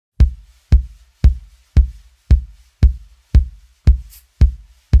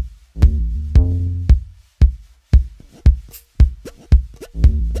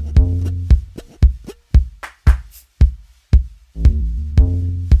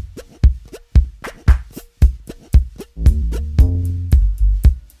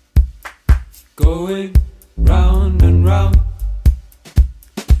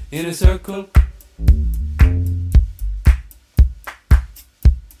in a circle.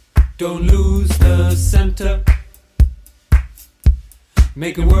 Don't lose the center.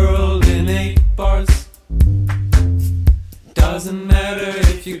 Make a world in 8 bars. Doesn't matter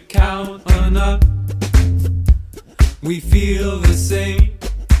if you count or not. We feel the same.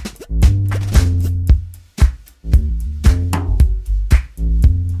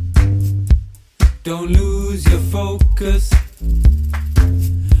 Don't lose your focus.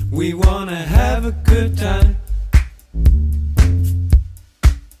 We wanna have a good time.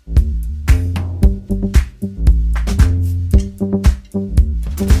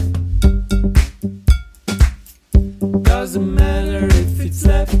 Doesn't matter if it's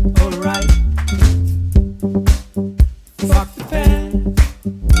left or right. Fuck the pan.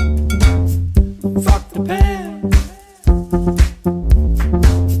 Fuck the pan.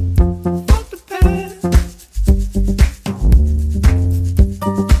 Fuck the pan.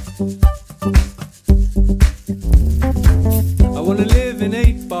 I wanna live in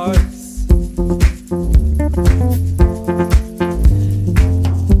 8 bars.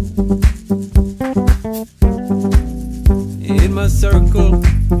 In my circle.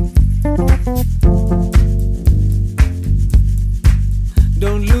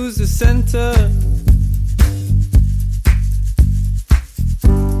 Don't lose the center.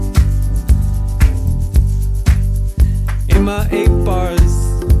 In my 8 bars.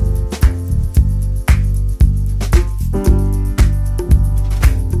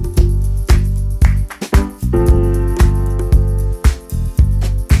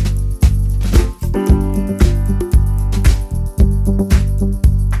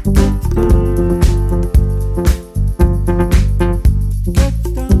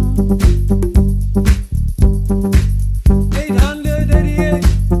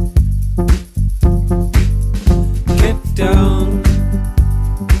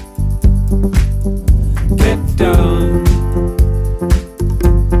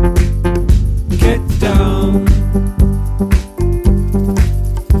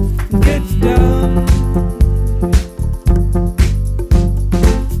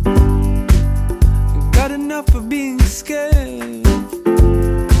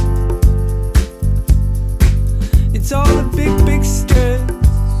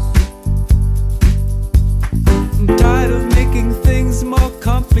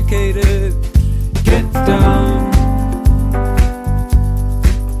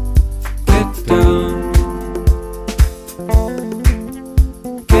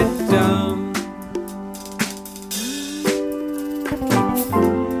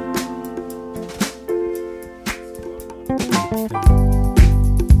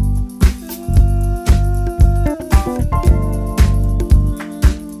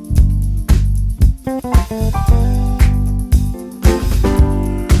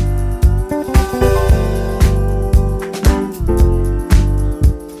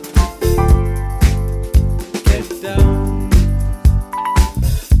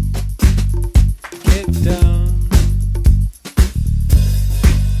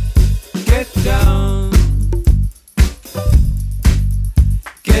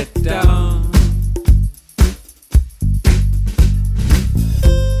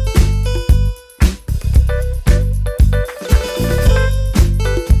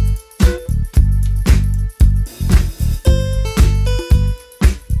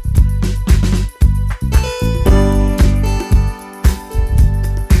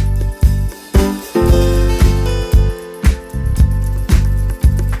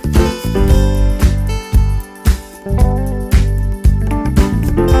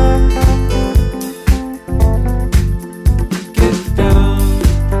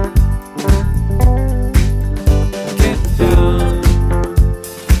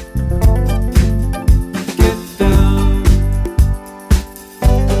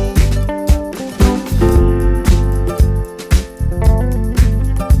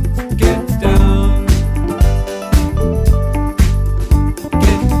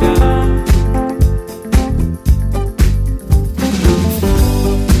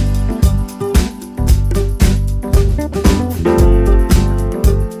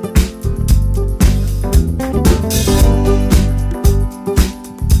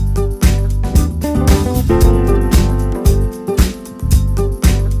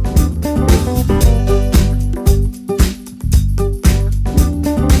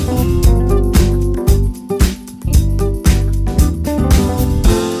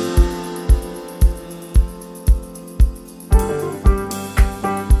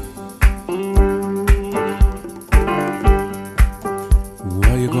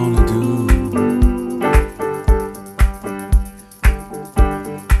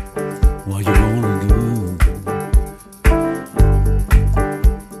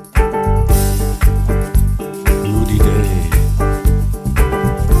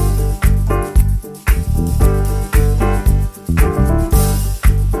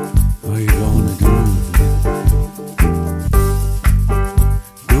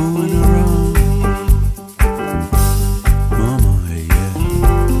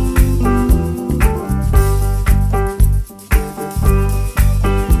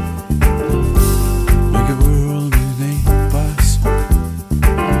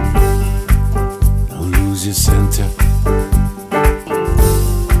 your center.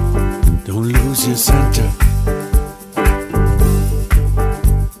 Don't lose your center.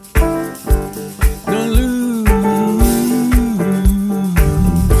 Don't lose.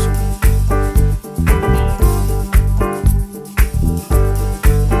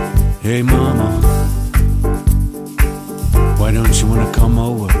 Hey mama, why don't you wanna come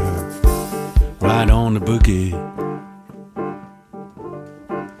over? Right on the boogie.